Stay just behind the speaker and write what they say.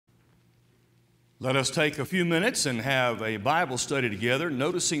Let us take a few minutes and have a Bible study together,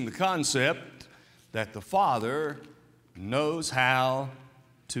 noticing the concept that the Father knows how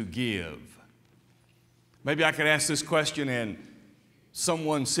to give. Maybe I could ask this question and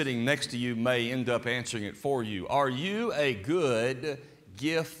someone sitting next to you may end up answering it for you. Are you a good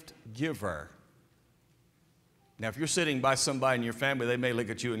gift giver? Now, if you're sitting by somebody in your family, they may look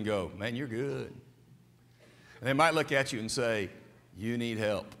at you and go, "Man, you're good." And they might look at you and say, "You need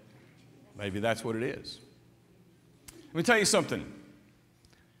help." Maybe that's what it is. Let me tell you something.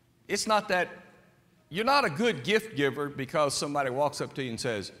 It's not that you're not a good gift giver because somebody walks up to you and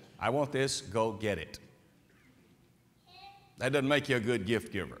says, "I want this, go get it." That doesn't make you a good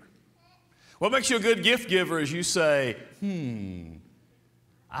gift giver. What makes you a good gift giver is you say,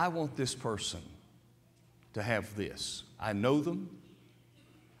 I want this person to have this. I know them.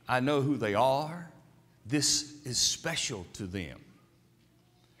 I know who they are. This is special to them.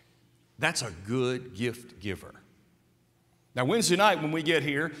 That's a good gift giver. Now, Wednesday night when we get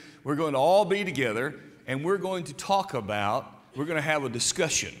here, we're going to all be together and we're going to have a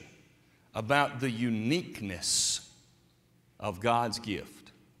discussion about the uniqueness of God's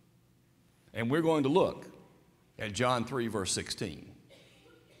gift. And we're going to look at John 3, verse 16.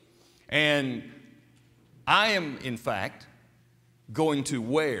 And I am, in fact, going to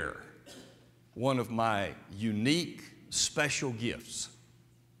wear one of my unique, special gifts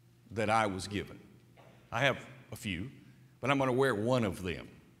that I was given. I have a few, but I'm going to wear one of them.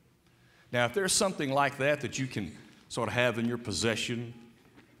 Now, if there's something like that you can sort of have in your possession,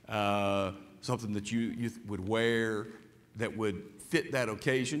 something that you would wear that would fit that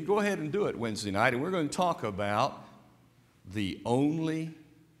occasion, go ahead and do it Wednesday night. And we're going to talk about the only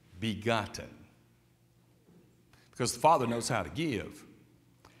begotten. Because the Father knows how to give,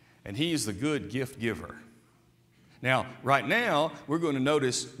 and He is the good gift giver. Now, right now, we're going to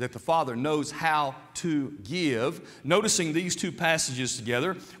notice that the Father knows how to give. Noticing these two passages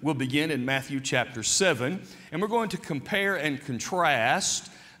together, we'll begin in Matthew chapter 7, and we're going to compare and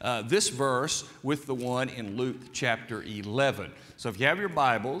contrast this verse with the one in Luke chapter 11. So if you have your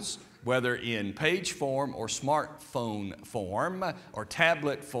Bibles, whether in page form or smartphone form or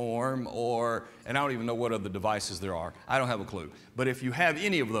tablet form and I don't even know what other devices there are. I don't have a clue. But if you have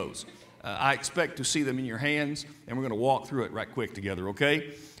any of those, I expect to see them in your hands, and we're going to walk through it right quick together,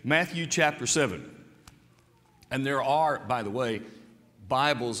 okay? Matthew chapter 7. And there are, by the way,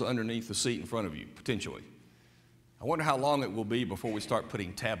 Bibles underneath the seat in front of you, potentially. I wonder how long it will be before we start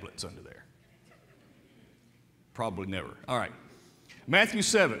putting tablets under there. Probably never. All right. Matthew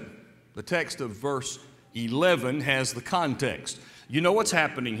 7, the text of verse 11 has the context. You know what's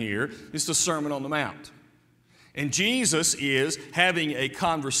happening here. It's the Sermon on the Mount. And Jesus is having a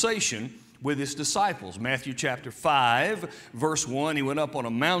conversation with His disciples. Matthew chapter 5, verse 1, He went up on a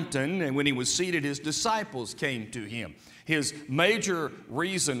mountain, and when He was seated, His disciples came to Him. His major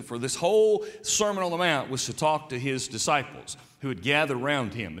reason for this whole Sermon on the Mount was to talk to His disciples who had gathered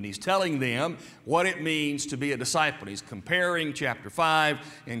around Him. And He's telling them what it means to be a disciple. He's comparing chapter 5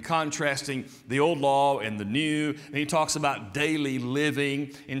 and contrasting the old law and the new. And He talks about daily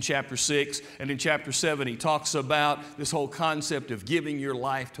living in chapter 6. And in chapter 7, He talks about this whole concept of giving your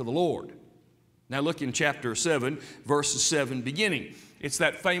life to the Lord. Now look in chapter 7, verses 7 beginning. It's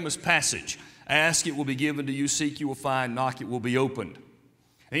that famous passage. Ask, it will be given to you. Seek, you will find. Knock, it will be opened.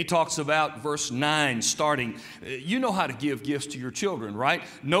 And he talks about verse 9 starting. You know how to give gifts to your children, right?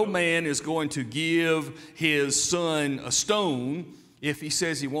 No man is going to give his son a stone if he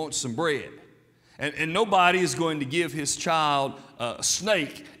says he wants some bread. And nobody is going to give his child a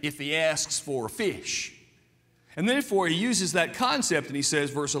snake if he asks for a fish. And therefore he uses that concept and he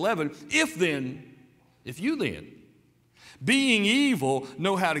says, verse 11, if you then, being evil,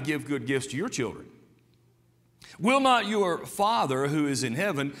 know how to give good gifts to your children, will not your Father who is in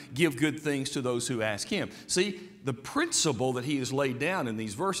heaven give good things to those who ask Him? See, the principle that He has laid down in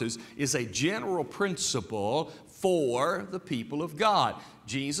these verses is a general principle for the people of God.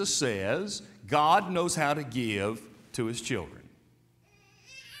 Jesus says God knows how to give to His children.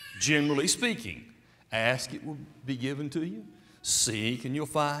 Generally speaking, ask, it will be given to you. Seek, and you'll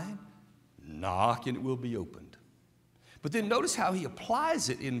find. Knock, and it will be opened. But then notice how He applies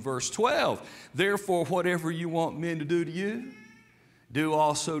it in verse 12. Therefore, whatever you want men to do to you, do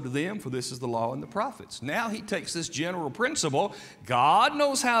also to them, for this is the law and the prophets. Now He takes this general principle. God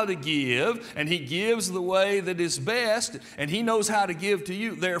knows how to give, and He gives the way that is best, and He knows how to give to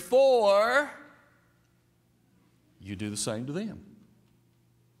you. Therefore, you do the same to them.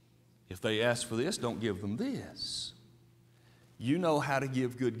 If they ask for this, don't give them this. you know how to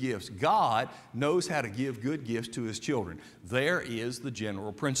give good gifts. God knows how to give good gifts to His children. There is the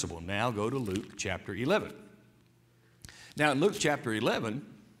general principle. Now go to Luke chapter 11. Now in Luke chapter 11,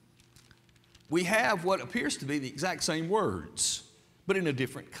 we have what appears to be the exact same words, but in a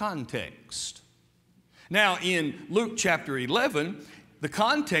different context. Now in Luke chapter 11, the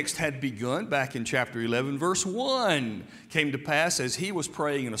context had begun back in chapter 11, verse 1. Came to pass as he was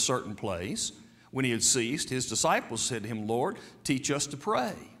praying in a certain place, when he had ceased, his disciples said to him, Lord, teach us to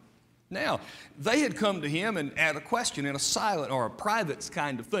pray. Now, they had come to him and had a question in a silent or a private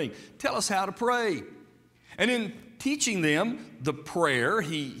kind of thing. Tell us how to pray. And in teaching them the prayer,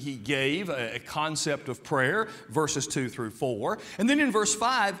 he gave a concept of prayer, verses 2 through 4. And then in verse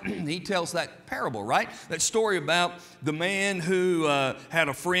 5, he tells that parable, right? That story about the man who had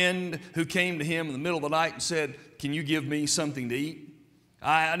a friend who came to him in the middle of the night and said, can you give me something to eat?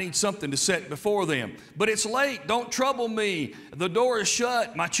 I need something to set before them. But it's late. Don't trouble me. The door is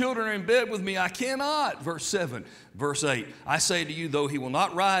shut. My children are in bed with me. I cannot. Verse 7. Verse 8. I say to you, though he will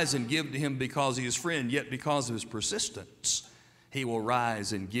not rise and give to him because he is friend, yet because of his persistence, he will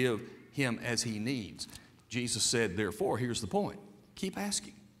rise and give him as he needs. Jesus said, therefore, here's the point. Keep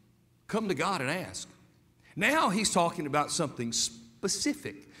asking. Come to God and ask. Now he's talking about something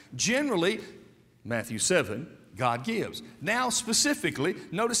specific. Generally, Matthew 7, God gives. Now specifically,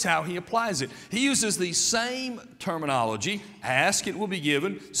 notice how he applies it. He uses the same terminology. Ask, it will be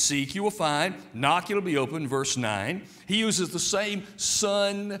given. Seek, you will find. Knock, it will be opened. Verse 9. He uses the same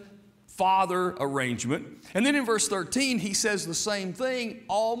son-father arrangement. And then in verse 13, he says the same thing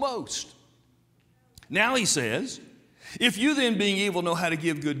almost. Now he says, if you then being evil know how to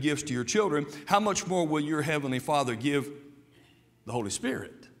give good gifts to your children, how much more will your heavenly Father give the Holy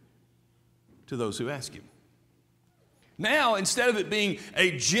Spirit to those who ask Him? Now, instead of it being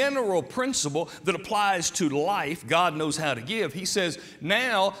a general principle that applies to life, God knows how to give, he says,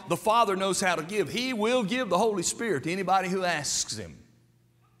 now the Father knows how to give. He will give the Holy Spirit to anybody who asks Him.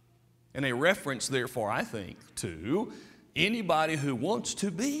 And a reference, therefore, I think, to anybody who wants to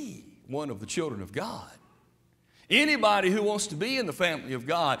be one of the children of God. Anybody who wants to be in the family of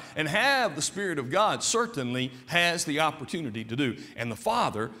God and have the Spirit of God certainly has the opportunity to do. And the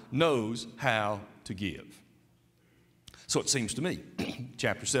Father knows how to give. So it seems to me,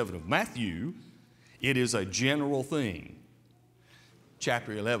 chapter 7 of Matthew, it is a general thing.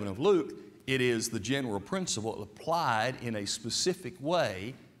 Chapter 11 of Luke, it is the general principle applied in a specific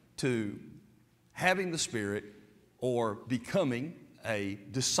way to having the Spirit or becoming a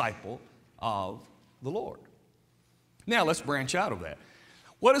disciple of the Lord. Now let's branch out of that.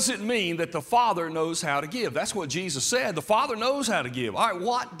 What does it mean that the Father knows how to give? That's what Jesus said. The Father knows how to give. All right,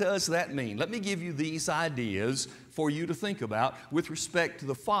 what does that mean? Let me give you these ideas for you to think about with respect to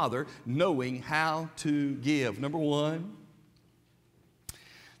the Father knowing how to give. Number one,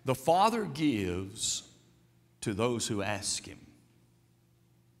 the Father gives to those who ask Him.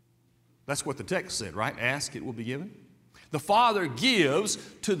 That's what the text said, right? Ask, it will be given. The Father gives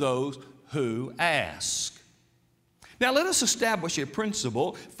to those who ask. Now let us establish a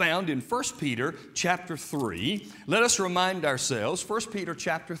principle found in 1 Peter chapter 3. Let us remind ourselves, 1 Peter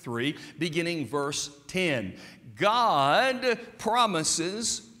chapter 3, beginning verse 10. God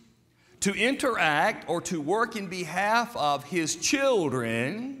promises to interact or to work in behalf of His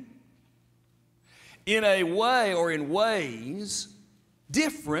children in a way or in ways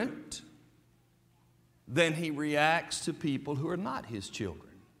different than He reacts to people who are not His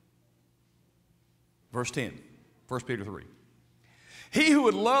children. Verse 10. 1 Peter 3. He who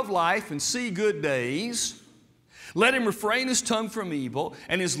would love life and see good days, let him refrain his tongue from evil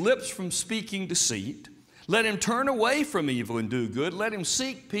and his lips from speaking deceit. Let him turn away from evil and do good. Let him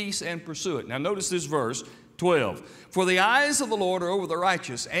seek peace and pursue it. Now notice this verse 12. For the eyes of the Lord are over the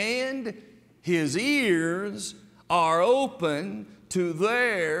righteous, and His ears are open to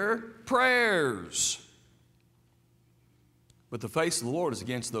their prayers. But the face of the Lord is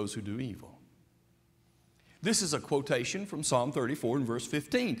against those who do evil. This is a quotation from Psalm 34 and verse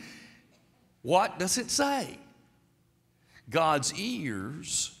 15. What does it say? God's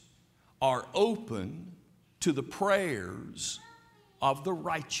ears are open to the prayers of the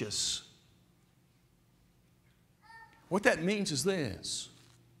righteous. What that means is this.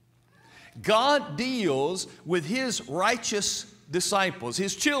 God deals with His righteous disciples,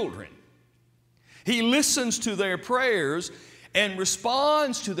 His children. He listens to their prayers and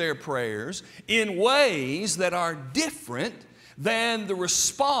responds to their prayers in ways that are different than the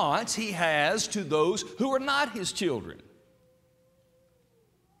response He has to those who are not His children.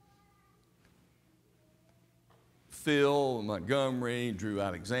 Phil Montgomery, Drew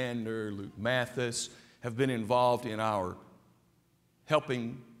Alexander, Luke Mathis have been involved in our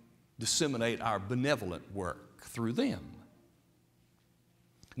helping disseminate our benevolent work through them.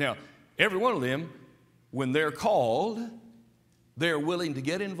 Now, every one of them, when they're called, they're willing to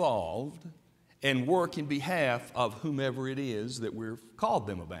get involved and work in behalf of whomever it is that we've called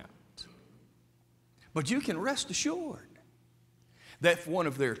them about. But you can rest assured that if one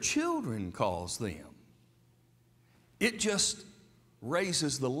of their children calls them, it just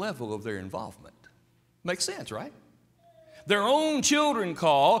raises the level of their involvement. Makes sense, right? Their own children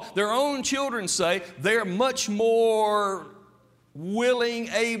call, their own children say, they're much more willing,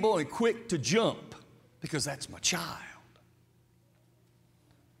 able, and quick to jump because that's my child.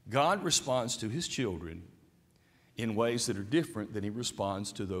 God responds to His children in ways that are different than He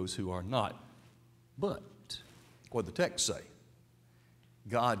responds to those who are not. But, what the text say?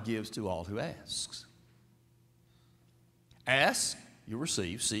 God gives to all who asks. Ask, you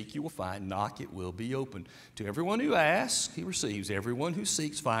receive. Seek, you will find. Knock, it will be opened. To everyone who asks, he receives. Everyone who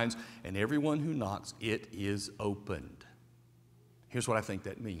seeks finds. And everyone who knocks, it is opened. Here's what I think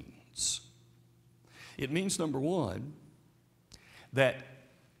that means. It means, number one, that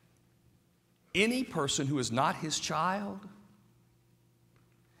any person who is not His child,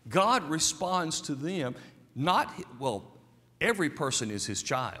 God responds to them, every person is His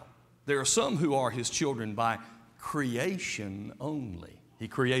child. There are some who are His children by creation only. He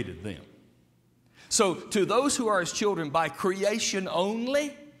created them. So to those who are His children by creation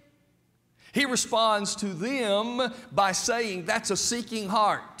only, He responds to them by saying, that's a seeking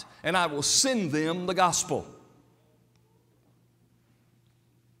heart, and I will send them the gospel.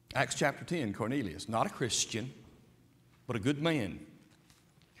 Acts chapter 10, Cornelius, not a Christian, but a good man.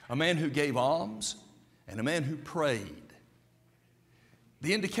 A man who gave alms and a man who prayed.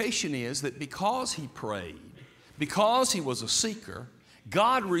 The indication is that because he prayed, because he was a seeker,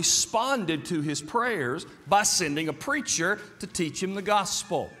 God responded to his prayers by sending a preacher to teach him the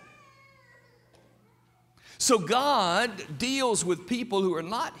gospel. So God deals with people who are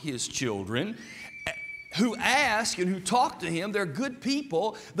not His children, who ask and who talk to Him. They're good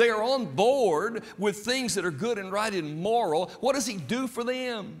people. They are on board with things that are good and right and moral. What does He do for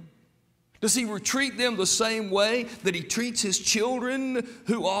them? Does He treat them the same way that He treats His children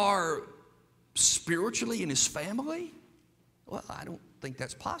who are spiritually in His family? Well, I don't think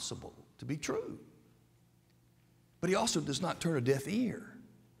that's possible to be true. But He also does not turn a deaf ear.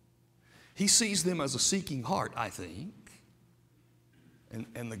 He sees them as a seeking heart, I think.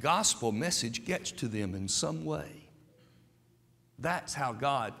 And the gospel message gets to them in some way. That's how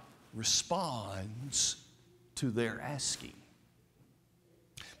God responds to their asking.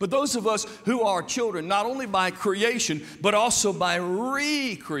 But those of us who are children, not only by creation, but also by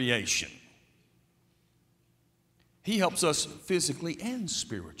recreation, He helps us physically and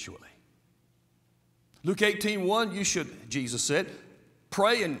spiritually. Luke 18:1, you should, Jesus said,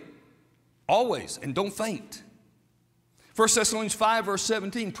 pray and always, and don't faint. 1 Thessalonians 5, verse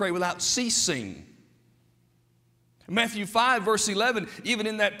 17, pray without ceasing. Matthew 5, verse 11, even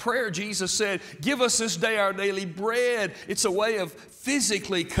in that prayer, Jesus said, give us this day our daily bread. It's a way of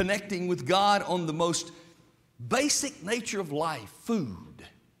physically connecting with God on the most basic nature of life, food.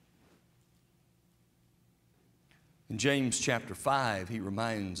 In James chapter 5, he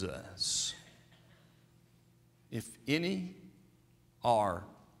reminds us, if any are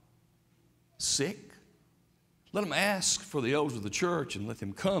sick, let them ask for the elders of the church and let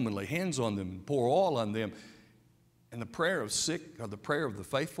them come and lay hands on them and pour oil on them. And the prayer of sick, or the prayer of the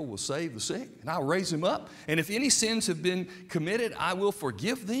faithful, will save the sick, and I'll raise him up. And if any sins have been committed, I will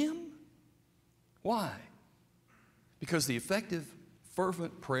forgive them. Why? Because the effective,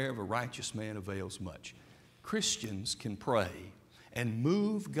 fervent prayer of a righteous man avails much. Christians can pray and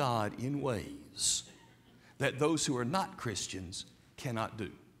move God in ways that those who are not Christians cannot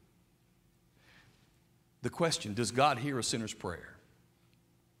do. The question, does God hear a sinner's prayer?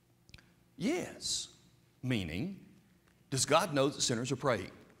 Yes. Meaning, does God know that sinners are praying?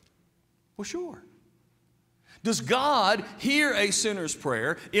 Well, sure. Does God hear a sinner's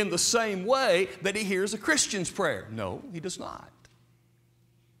prayer in the same way that He hears a Christian's prayer? No, He does not.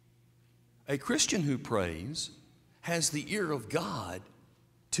 A Christian who prays has the ear of God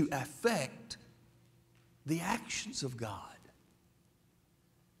to affect the actions of God,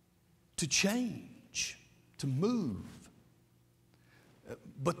 to change, to move.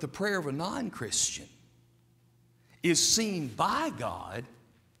 But the prayer of a non-Christian is seen by God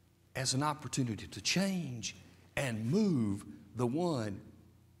as an opportunity to change and move the one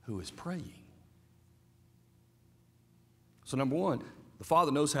who is praying. So number one, the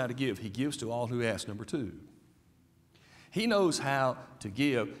Father knows how to give. He gives to all who ask. Number two, He knows how to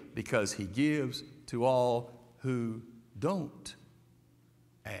give because He gives to all who don't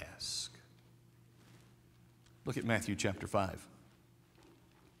ask. Look at Matthew chapter 5.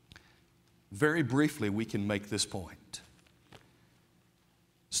 Very briefly, we can make this point.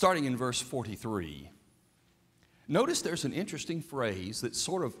 Starting in verse 43. Notice there's an interesting phrase that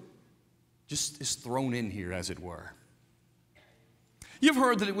sort of just is thrown in here, as it were. You've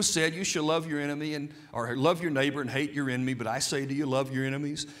heard that it was said, you shall love your enemy or love your neighbor and hate your enemy, but I say to you, love your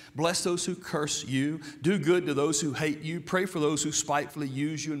enemies. Bless those who curse you. Do good to those who hate you. Pray for those who spitefully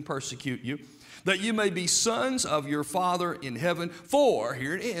use you and persecute you, that you may be sons of your Father in heaven. For,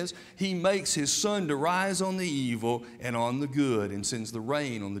 here it is, He makes His sun to rise on the evil and on the good, and sends the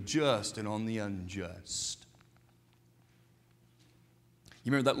rain on the just and on the unjust.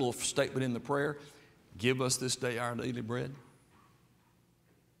 You remember that little statement in the prayer? Give us this day our daily bread.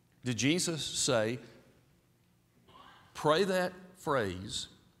 Did Jesus say, pray that phrase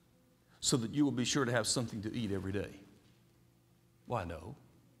so that you will be sure to have something to eat every day? Why, no.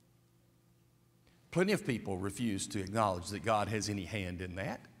 Plenty of people refuse to acknowledge that God has any hand in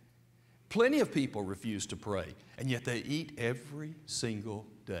that. Plenty of people refuse to pray, and yet they eat every single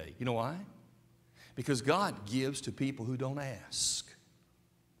day. You know why? Because God gives to people who don't ask.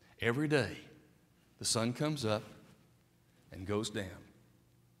 Every day, the sun comes up and goes down.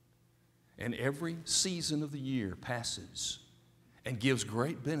 And every season of the year passes and gives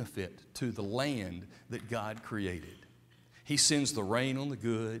great benefit to the land that God created. He sends the rain on the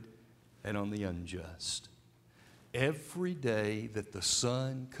good and on the unjust. Every day that the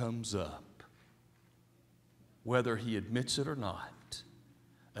sun comes up, whether he admits it or not,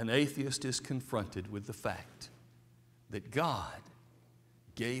 an atheist is confronted with the fact that God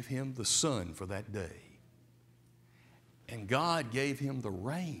gave him the sun for that day. And God gave him the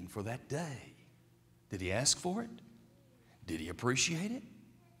rain for that day. Did he ask for it? Did he appreciate it?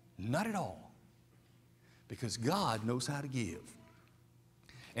 Not at all. Because God knows how to give.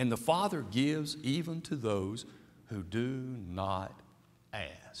 And the Father gives even to those who do not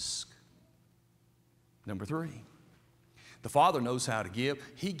ask. Number 3, the Father knows how to give.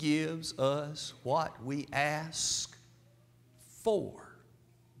 He gives us what we ask for.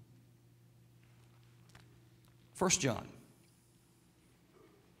 1 John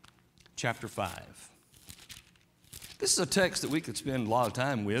chapter 5. This is a text that we could spend a lot of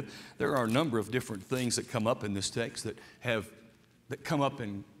time with. There are a number of different things that come up in this text that come up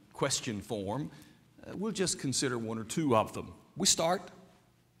in question form. We'll just consider one or two of them. We start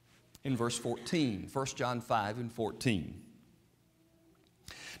in verse 14, 1 John 5 and 14.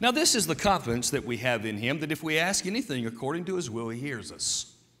 Now this is the confidence that we have in Him, that if we ask anything according to His will, He hears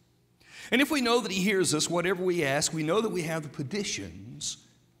us. And if we know that He hears us, whatever we ask, we know that we have the petitions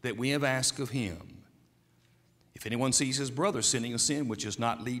that we have asked of Him. If anyone sees his brother sinning a sin which does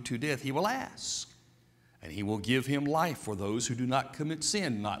not lead to death, he will ask, and He will give him life for those who do not commit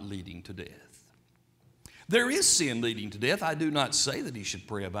sin not leading to death. There is sin leading to death. I do not say that he should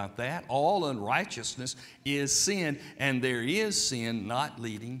pray about that. All unrighteousness is sin, and there is sin not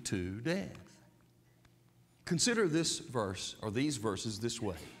leading to death. Consider this verse, or these verses, this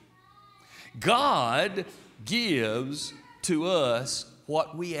way. God gives to us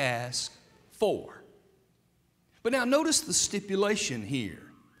what we ask for. But now notice the stipulation here.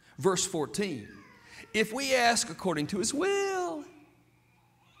 Verse 14. If we ask according to His will,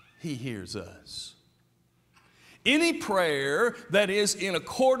 He hears us. Any prayer that is in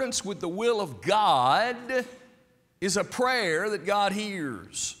accordance with the will of God is a prayer that God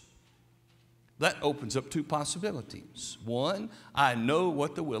hears. That opens up two possibilities. One, I know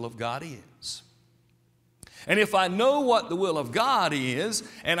what the will of God is. And if I know what the will of God is,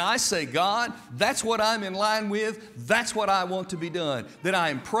 and I say, God, that's what I'm in line with, that's what I want to be done, then I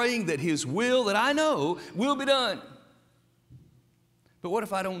am praying that His will that I know will be done. But what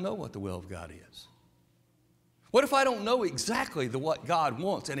if I don't know what the will of God is? What if I don't know exactly what God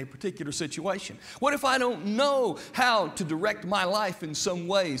wants in a particular situation? What if I don't know how to direct my life in some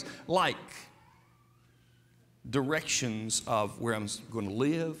ways, like directions of where I'm going to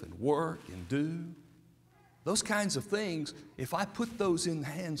live and work and do? Those kinds of things, if I put those in the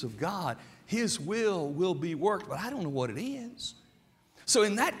hands of God, His will be worked, but I don't know what it is. So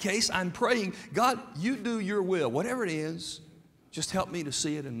in that case, I'm praying, God, You do Your will. Whatever it is, just help me to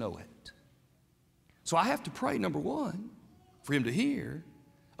see it and know it. So I have to pray, number 1, for Him to hear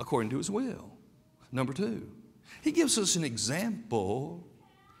according to His will. Number 2, He gives us an example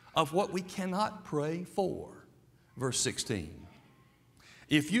of what we cannot pray for. Verse 16.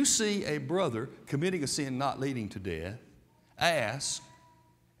 If you see a brother committing a sin not leading to death, ask,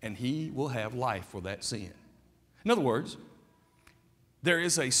 and he will have life for that sin. In other words, there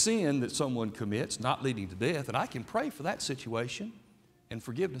is a sin that someone commits not leading to death, and I can pray for that situation, and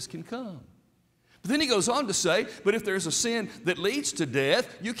forgiveness can come. But then he goes on to say, but if there's a sin that leads to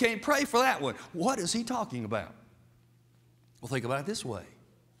death, you can't pray for that one. What is he talking about? Well, think about it this way.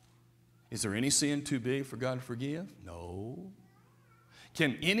 Is there any sin too big for God to forgive? No.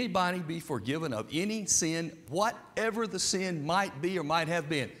 Can anybody be forgiven of any sin, whatever the sin might be or might have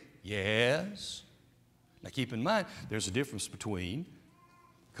been? Yes. Now keep in mind, there's a difference between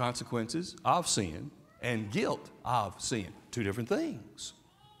consequences of sin and guilt of sin. Two different things.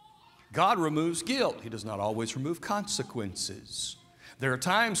 God removes guilt. He does not always remove consequences. There are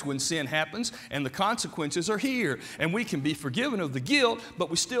times when sin happens and the consequences are here, and we can be forgiven of the guilt, but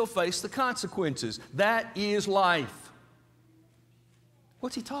we still face the consequences. That is life.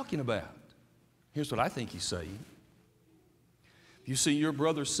 What's he talking about? Here's what I think he's saying. If you see your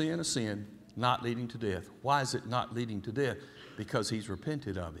brother sin a sin not leading to death, why is it not leading to death? Because he's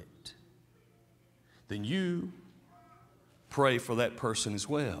repented of it. Then you pray for that person as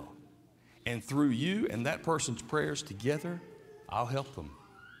well. And through you and that person's prayers together, I'll help them.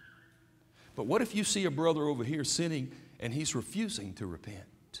 But what if you see a brother over here sinning and he's refusing to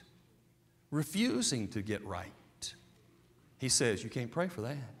repent, refusing to get right? He says, you can't pray for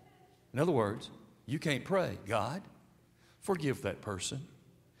that. In other words, you can't pray, God, forgive that person,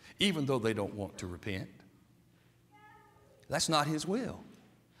 even though they don't want to repent. That's not His will.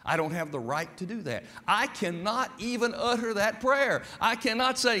 I don't have the right to do that. I cannot even utter that prayer. I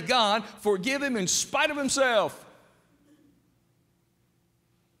cannot say, God, forgive him in spite of himself.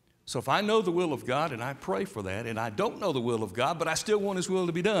 So if I know the will of God and I pray for that, and I don't know the will of God, but I still want His will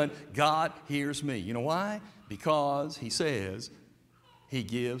to be done, God hears me. You know why? Because He says He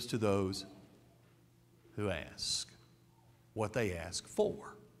gives to those who ask what they ask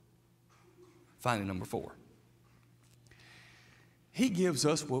for. Finally, number 4. He gives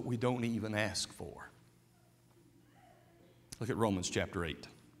us what we don't even ask for. Look at Romans chapter 8.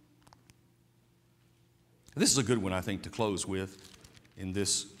 This is a good one, I think, to close with in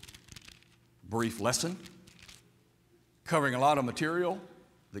this brief lesson, covering a lot of material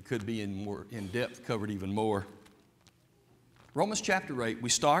that could be in depth, covered even more. Romans chapter 8, we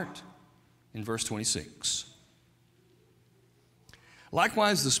start in verse 26.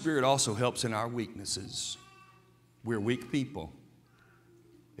 Likewise, the Spirit also helps in our weaknesses. We're weak people.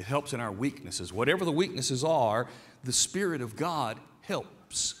 It helps in our weaknesses. Whatever the weaknesses are, the Spirit of God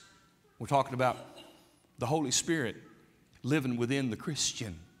helps. We're talking about the Holy Spirit living within the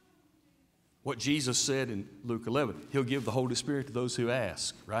Christian. What Jesus said in Luke 11, He'll give the Holy Spirit to those who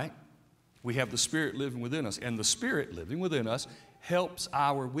ask, right? We have the Spirit living within us, and the Spirit living within us helps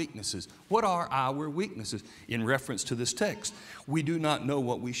our weaknesses. What are our weaknesses? In reference to this text, we do not know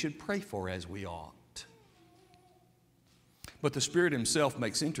what we should pray for as we ought. But the Spirit Himself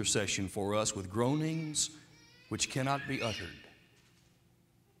makes intercession for us with groanings which cannot be uttered.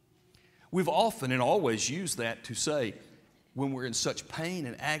 We've often and always used that to say when we're in such pain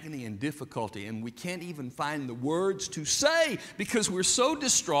and agony and difficulty and we can't even find the words to say because we're so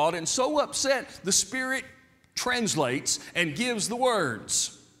distraught and so upset, the Spirit translates and gives the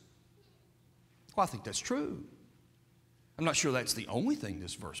words. Well, I think that's true. I'm not sure that's the only thing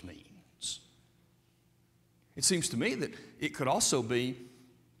this verse means. It seems to me that it could also be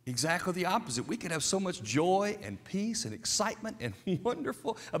exactly the opposite. We could have so much joy and peace and excitement and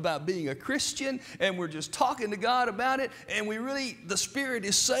wonderful about being a Christian, and we're just talking to God about it, and the Spirit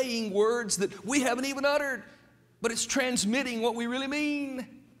is saying words that we haven't even uttered, but it's transmitting what we really mean.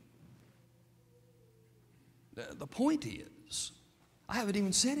 The point is, I haven't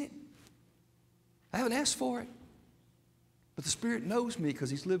even said it. I haven't asked for it. But the Spirit knows me because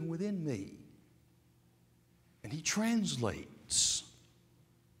He's living within me. And He translates.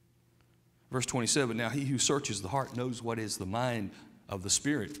 Verse 27, now He who searches the heart knows what is the mind of the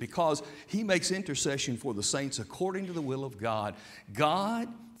Spirit, because He makes intercession for the saints according to the will of God. God,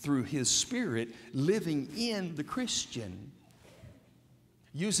 through His Spirit living in the Christian,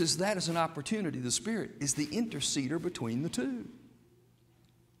 uses that as an opportunity. The Spirit is the interceder between the two.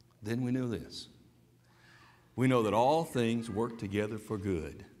 Then we know this. We know that all things work together for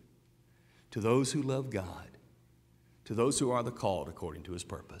good to those who love God, to those who are the called according to His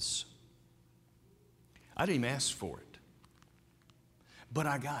purpose. I didn't even ask for it, but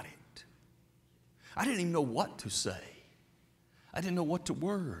I got it. I didn't even know what to say. I didn't know what to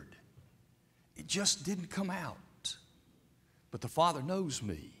word. It just didn't come out. But the Father knows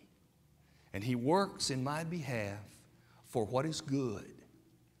me, and He works in my behalf for what is good,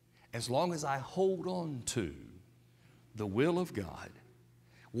 as long as I hold on to the will of God,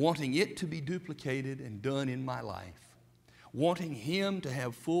 wanting it to be duplicated and done in my life, wanting Him to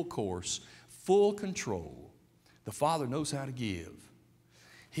have full course, full control. The Father knows how to give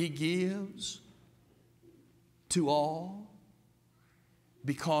He gives to all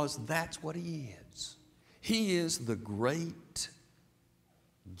because that's what He is. He is the great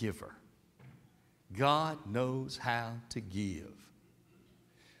giver. God knows how to give.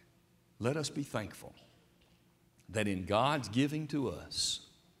 Let us be thankful that in God's giving to us,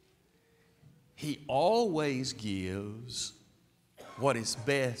 He always gives what is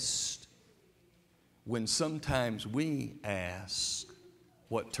best when sometimes we ask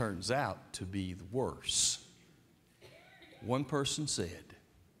what turns out to be the worst. One person said,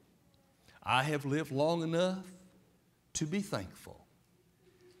 I have lived long enough to be thankful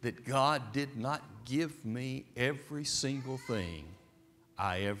that God did not give me every single thing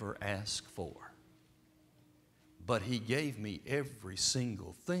I ever asked for, but He gave me every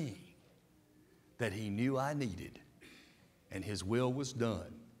single thing that He knew I needed, and His will was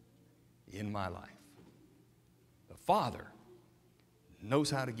done in my life. The Father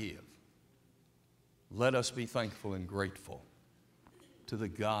knows how to give. Let us be thankful and grateful to the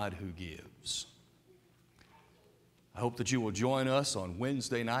God who gives. I hope that you will join us on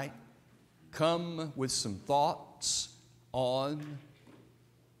Wednesday night. Come with some thoughts on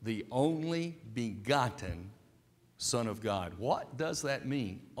the only begotten Son of God. What does that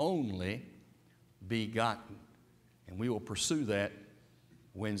mean? Only begotten. And we will pursue that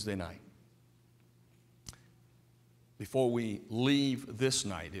Wednesday night. Before we leave this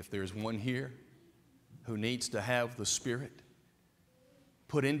night, if there's one here who needs to have the Spirit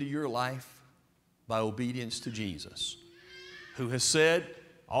put into your life by obedience to Jesus, who has said,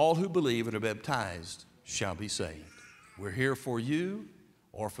 all who believe and are baptized shall be saved. We're here for you,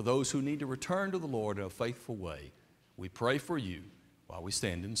 or for those who need to return to the Lord in a faithful way. We pray for you while we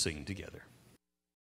stand and sing together.